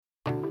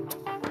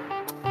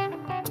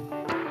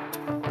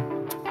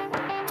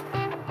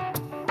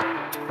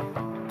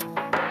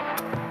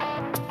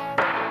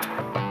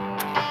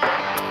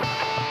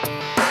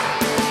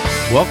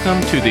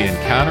Welcome to the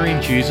Encountering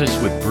Jesus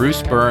with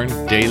Bruce Byrne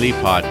Daily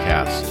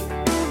Podcast.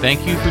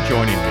 Thank you for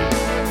joining me.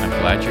 I'm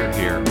glad you're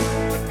here.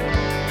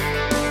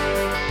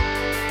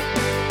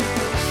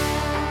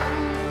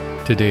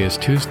 Today is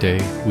Tuesday,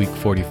 week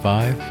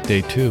 45,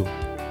 day 2.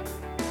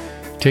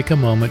 Take a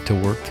moment to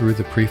work through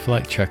the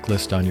pre-flight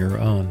checklist on your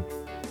own.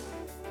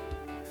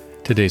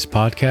 Today's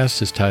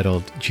podcast is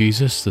titled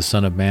Jesus, the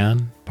Son of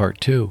Man,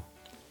 Part 2.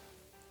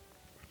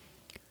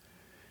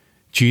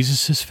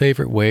 Jesus'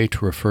 favorite way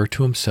to refer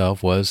to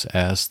himself was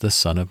as the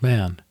Son of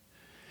Man.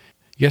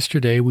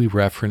 Yesterday we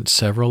referenced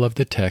several of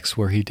the texts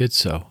where he did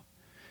so.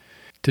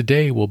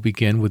 Today we'll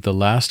begin with the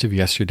last of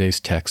yesterday's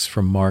texts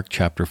from Mark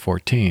chapter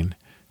 14,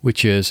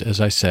 which is,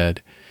 as I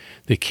said,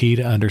 the key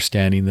to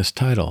understanding this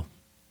title.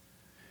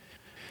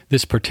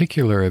 This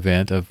particular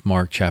event of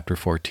Mark chapter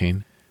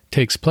 14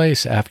 takes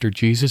place after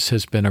Jesus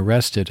has been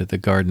arrested at the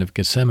Garden of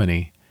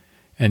Gethsemane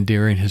and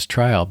during his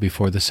trial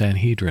before the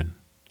Sanhedrin.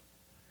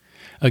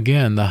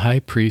 Again, the high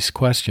priest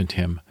questioned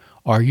him,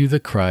 "Are you the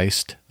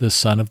Christ, the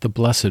Son of the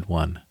Blessed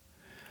One?"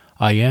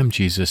 "I am,"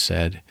 Jesus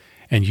said,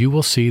 "and you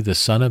will see the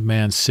Son of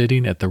Man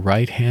sitting at the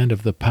right hand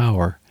of the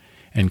power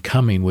and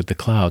coming with the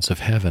clouds of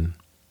heaven."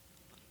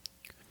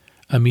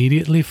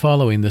 Immediately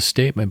following this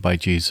statement by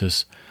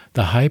Jesus,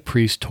 the high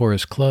priest tore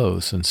his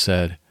clothes and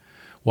said,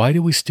 "Why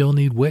do we still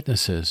need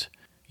witnesses?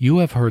 You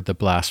have heard the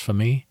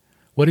blasphemy.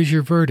 What is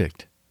your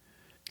verdict?"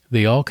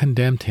 They all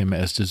condemned him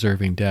as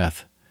deserving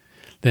death.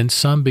 Then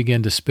some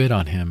began to spit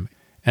on him,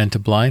 and to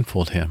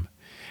blindfold him,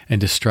 and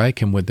to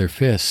strike him with their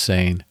fists,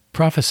 saying,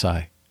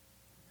 "Prophesy."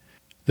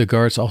 The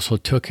guards also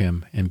took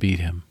him and beat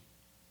him.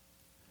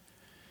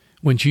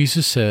 When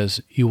Jesus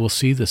says, "You will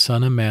see the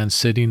Son of Man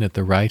sitting at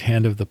the right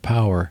hand of the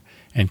power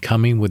and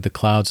coming with the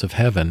clouds of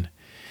heaven,"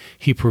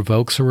 he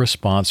provokes a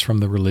response from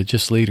the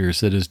religious leaders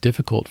that is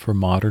difficult for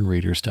modern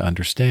readers to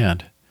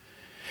understand.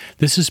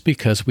 This is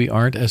because we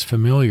aren't as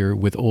familiar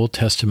with Old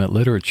Testament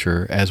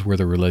literature as were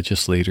the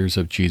religious leaders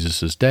of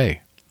Jesus'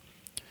 day.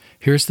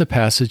 Here's the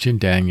passage in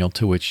Daniel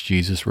to which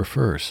Jesus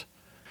refers,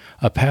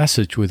 a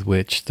passage with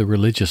which the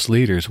religious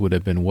leaders would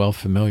have been well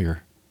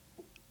familiar.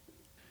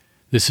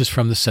 This is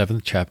from the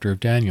 7th chapter of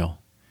Daniel.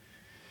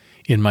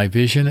 "In my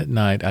vision at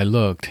night I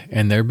looked,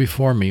 and there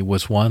before me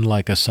was one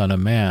like a son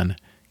of man,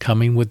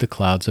 coming with the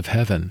clouds of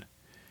heaven.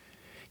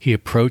 He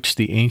approached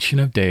the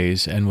Ancient of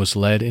Days and was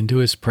led into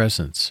his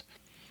presence.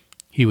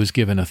 He was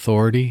given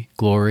authority,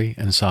 glory,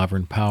 and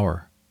sovereign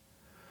power.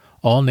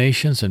 All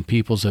nations and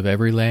peoples of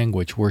every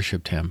language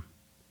worshipped him.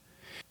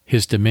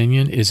 His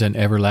dominion is an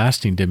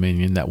everlasting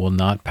dominion that will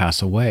not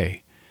pass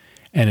away,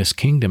 and his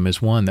kingdom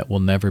is one that will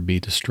never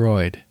be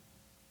destroyed."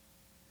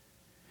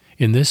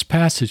 In this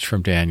passage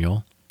from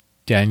Daniel,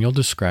 Daniel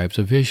describes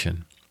a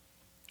vision.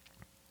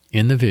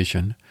 In the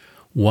vision,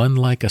 one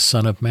like a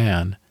son of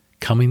man,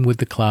 coming with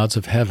the clouds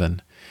of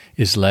heaven,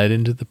 is led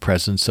into the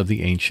presence of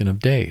the Ancient of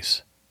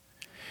Days.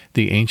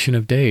 The Ancient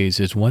of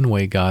Days is one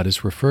way God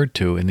is referred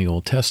to in the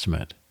Old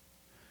Testament.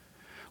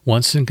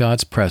 Once in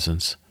God's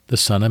presence, the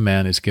Son of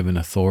Man is given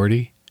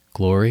authority,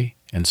 glory,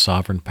 and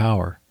sovereign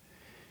power.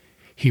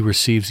 He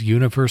receives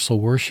universal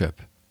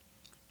worship.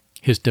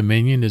 His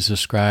dominion is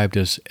described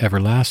as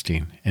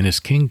everlasting, and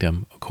his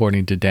kingdom,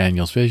 according to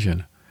Daniel's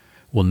vision,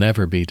 will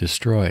never be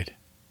destroyed.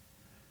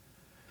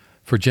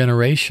 For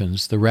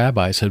generations, the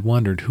rabbis had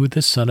wondered who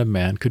this Son of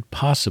Man could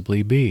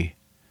possibly be.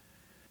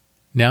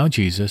 Now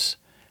Jesus,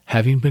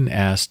 having been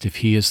asked if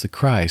he is the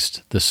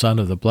Christ, the Son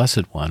of the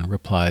Blessed One,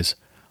 replies,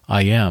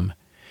 "I am,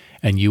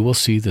 and you will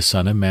see the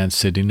Son of Man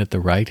sitting at the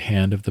right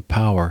hand of the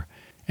power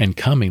and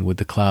coming with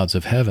the clouds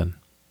of heaven."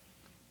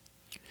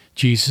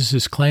 Jesus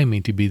is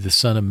claiming to be the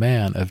Son of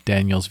Man of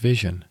Daniel's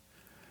vision,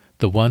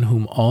 the one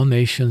whom all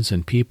nations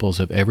and peoples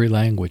of every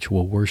language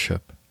will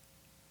worship.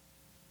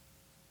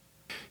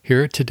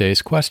 Here are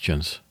today's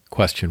questions.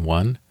 Question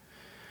 1.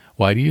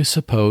 Why do you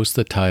suppose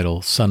the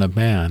title Son of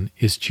Man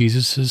is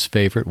Jesus'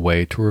 favorite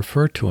way to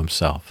refer to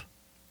himself?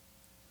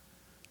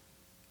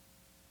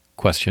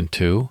 Question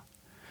 2.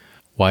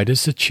 Why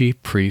does the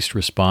chief priest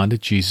respond to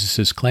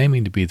Jesus'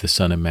 claiming to be the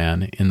Son of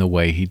Man in the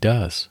way he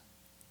does?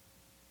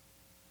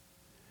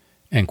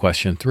 And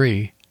question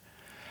 3.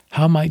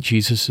 How might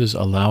Jesus'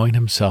 allowing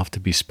himself to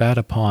be spat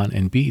upon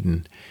and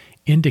beaten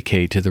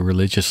indicate to the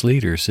religious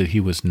leaders that he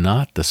was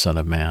not the Son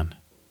of Man?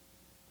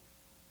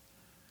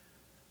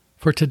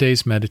 For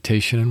today's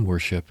meditation and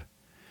worship,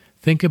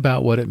 think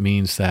about what it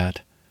means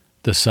that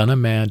the Son of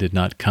Man did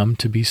not come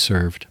to be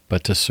served,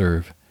 but to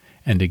serve,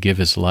 and to give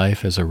his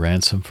life as a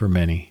ransom for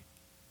many.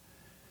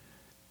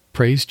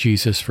 Praise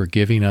Jesus for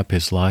giving up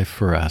his life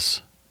for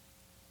us.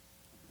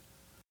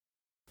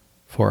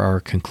 For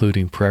our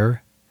concluding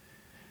prayer,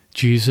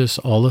 Jesus,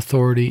 all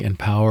authority and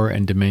power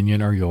and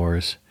dominion are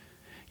yours,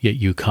 yet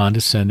you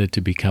condescended to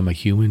become a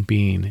human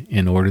being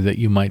in order that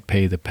you might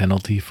pay the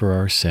penalty for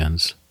our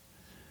sins.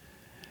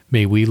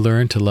 May we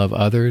learn to love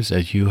others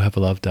as you have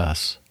loved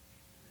us.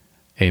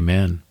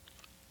 Amen.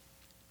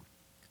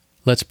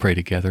 Let's pray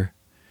together.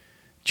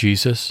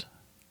 Jesus,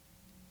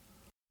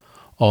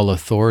 all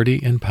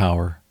authority and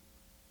power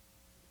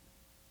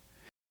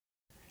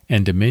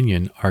and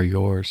dominion are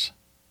yours.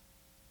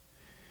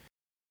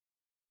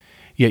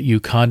 Yet you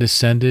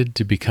condescended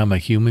to become a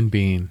human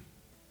being,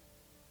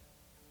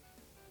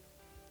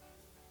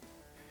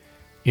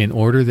 in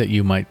order that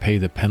you might pay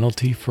the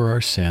penalty for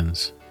our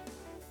sins.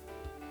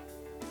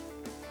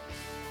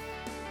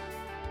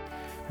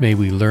 May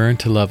we learn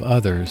to love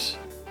others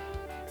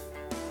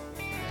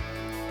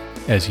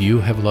as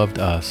you have loved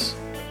us.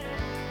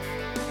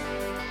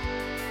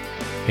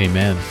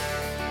 Amen.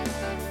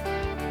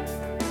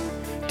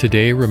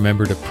 Today,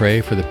 remember to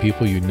pray for the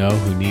people you know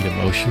who need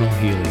emotional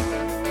healing.